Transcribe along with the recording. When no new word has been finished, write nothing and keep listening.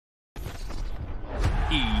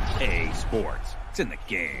EA Sports. It's in the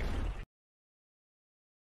game.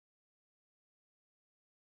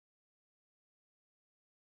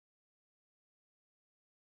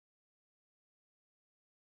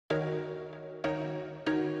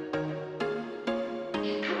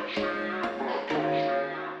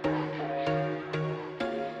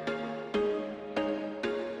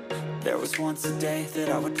 There was once a day that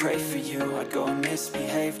I would pray for you. I'd go and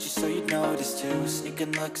misbehave just so you'd notice too.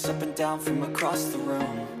 Sneaking looks up and down from across the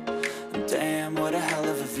room. And damn, what a hell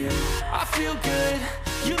of a view. I feel good,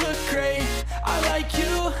 you look great, I like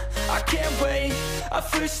you, I can't wait. A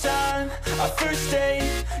first time, a first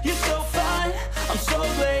date. You're so fine, I'm so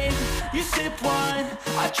late. You sip wine,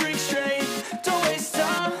 I drink straight. Don't waste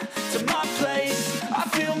time to my place. I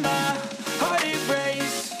feel my heart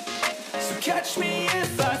erase. So catch me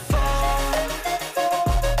if I fall.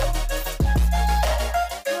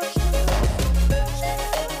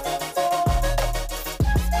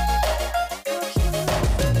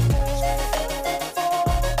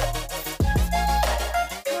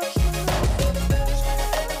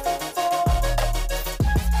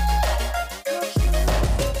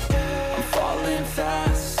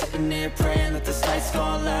 Praying that this night's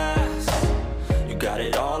gonna last. You got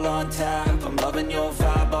it all on tap. I'm loving your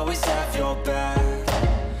vibe, always have your back.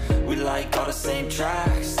 We like all the same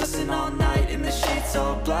tracks. Listen all night in the sheets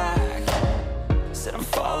all black. Said I'm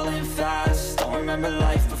falling fast. Don't remember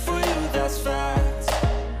life before you, that's fact.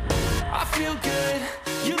 I feel good,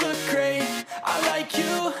 you look great, I like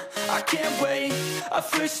you, I can't wait. A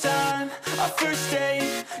first time, a first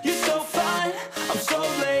date. You're so fine, I'm so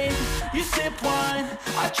late. You sip wine,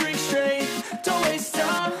 I drink straight. Don't waste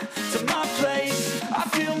time to my place. I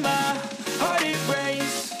feel my heart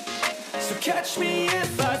erase. So catch me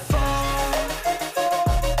if I fall.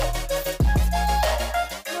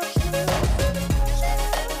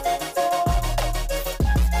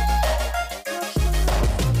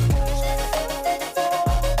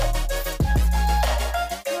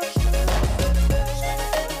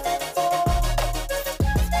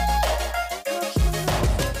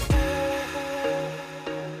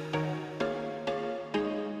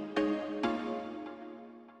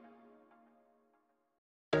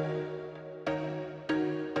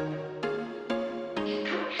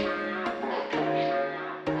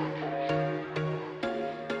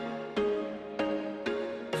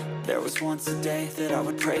 There was once a day that I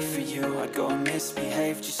would pray for you. I'd go and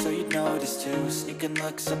misbehave just so you'd notice too. Sneaking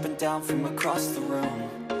looks up and down from across the room.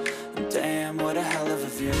 And damn, what a hell of a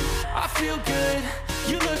view. I feel good,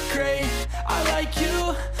 you look great, I like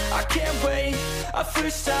you, I can't wait. A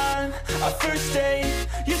first time, a first date.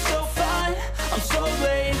 You're so fine, I'm so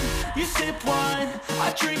late. You sip wine,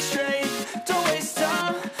 I drink straight. Don't waste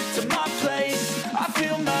time to my place. I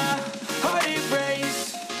feel my heart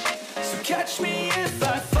erase. So catch me if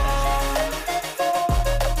I fall.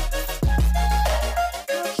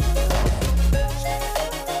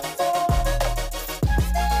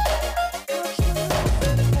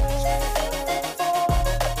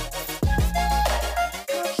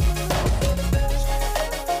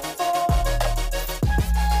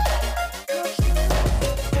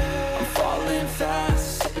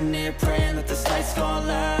 Praying that this night's gonna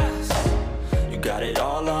last. You got it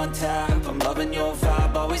all on tap. I'm loving your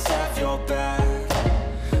vibe, always have your back.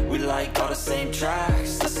 We like all the same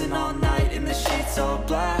tracks. Listen all night in the sheets all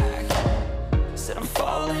black. Said I'm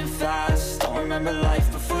falling fast. Don't remember life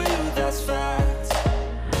before you, that's fact.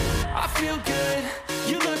 I feel good,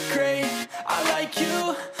 you look great, I like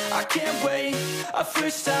you, I can't wait. A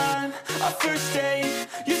first time, a first date.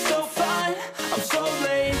 You're so fine, I'm so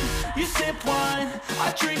late. You sip wine,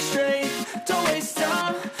 I drink straight. Don't waste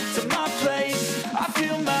time to my place. I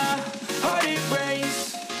feel my heart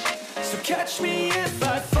erase. So catch me if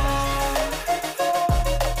I fall.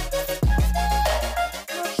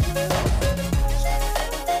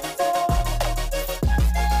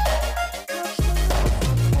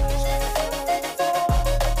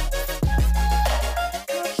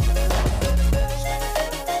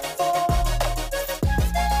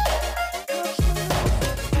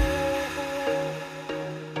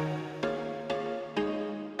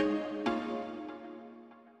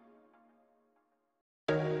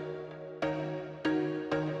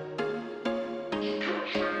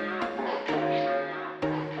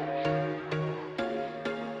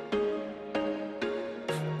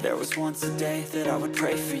 There was once a day that I would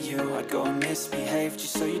pray for you. I'd go and misbehave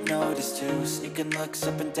just so you'd notice too. Sneaking looks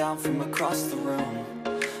up and down from across the room.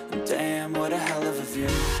 And damn, what a hell of a view.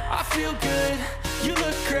 I feel good, you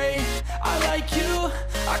look great, I like you,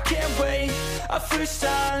 I can't wait. A first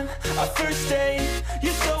time, a first date.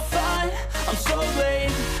 You're so fine, fine, I'm so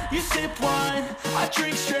late. You sip wine, I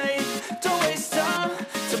drink straight. Don't waste time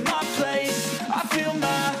to my place. I feel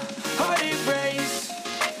my heart erase.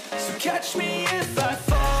 So catch me if I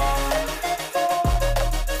fall.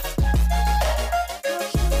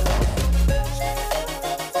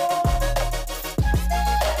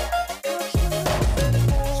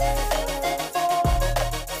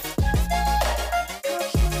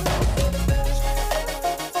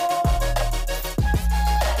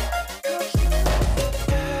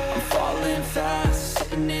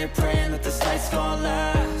 Praying that this night's gonna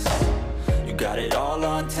last. You got it all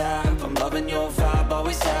on tap. I'm loving your vibe,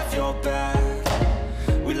 always have your back.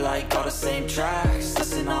 We like all the same tracks.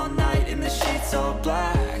 Listen all night in the sheets all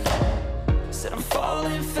black. Said I'm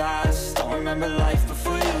falling fast. Don't remember life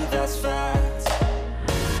before you, that's facts.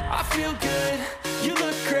 I feel good, you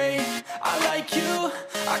look great. I like you,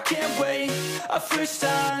 I can't wait. A first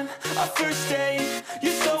time, a first date.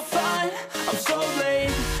 You're so fine, I'm so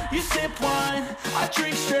late. You sip wine, I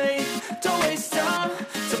drink straight. Don't waste time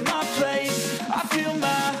to my place. I feel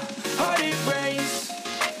my heart erase.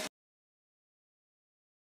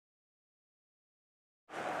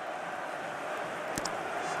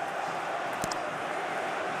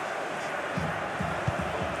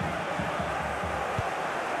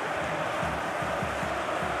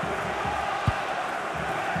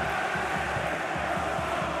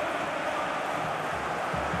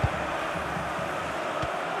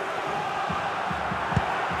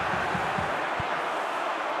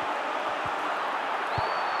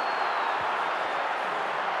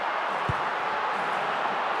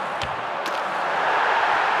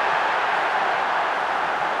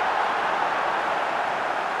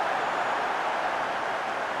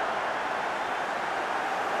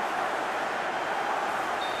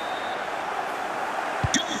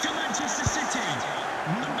 Manchester City,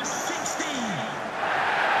 number 16.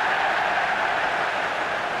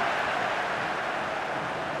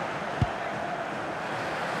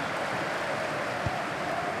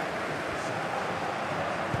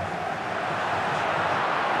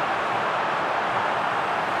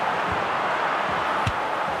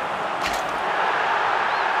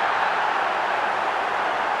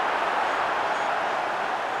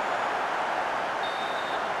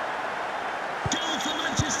 Goal for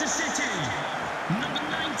Manchester City, number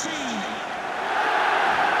 19.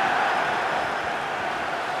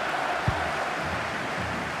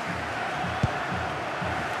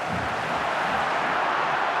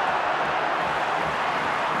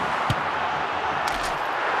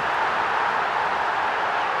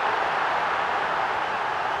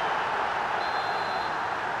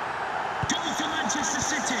 Goal for Manchester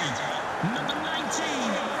City, number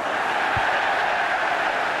 19.